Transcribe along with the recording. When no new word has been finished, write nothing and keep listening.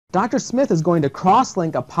Dr. Smith is going to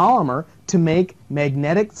cross-link a polymer to make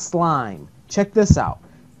magnetic slime. Check this out.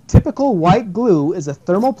 Typical white glue is a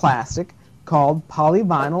thermoplastic called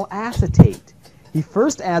polyvinyl acetate. He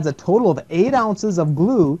first adds a total of 8 ounces of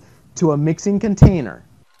glue to a mixing container.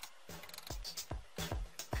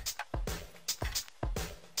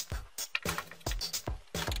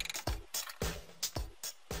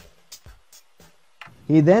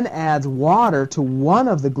 He then adds water to one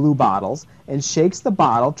of the glue bottles and shakes the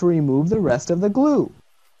bottle to remove the rest of the glue.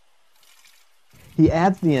 He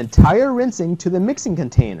adds the entire rinsing to the mixing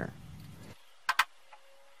container.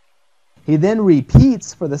 He then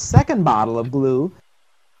repeats for the second bottle of glue,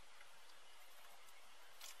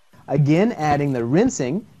 again adding the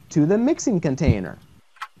rinsing to the mixing container.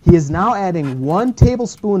 He is now adding 1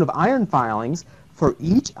 tablespoon of iron filings for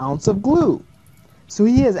each ounce of glue. So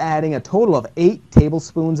he is adding a total of 8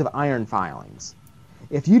 tablespoons of iron filings.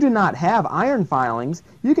 If you do not have iron filings,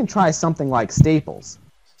 you can try something like staples.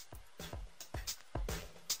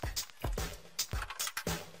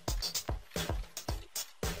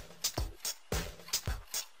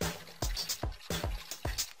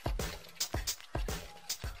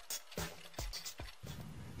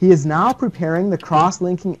 He is now preparing the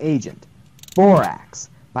cross-linking agent, borax,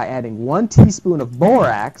 by adding 1 teaspoon of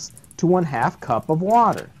borax to 1/2 cup of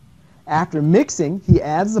water. After mixing, he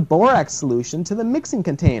adds the borax solution to the mixing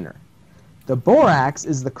container. The borax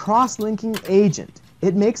is the cross-linking agent.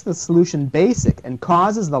 It makes the solution basic and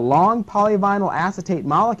causes the long polyvinyl acetate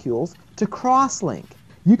molecules to cross-link.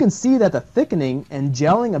 You can see that the thickening and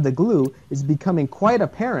gelling of the glue is becoming quite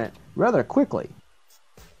apparent rather quickly.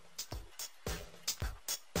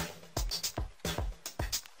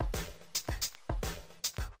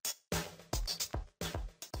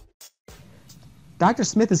 Dr.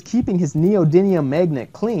 Smith is keeping his neodymium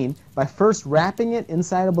magnet clean by first wrapping it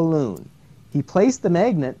inside a balloon. He placed the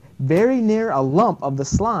magnet very near a lump of the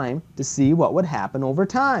slime to see what would happen over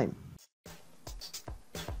time.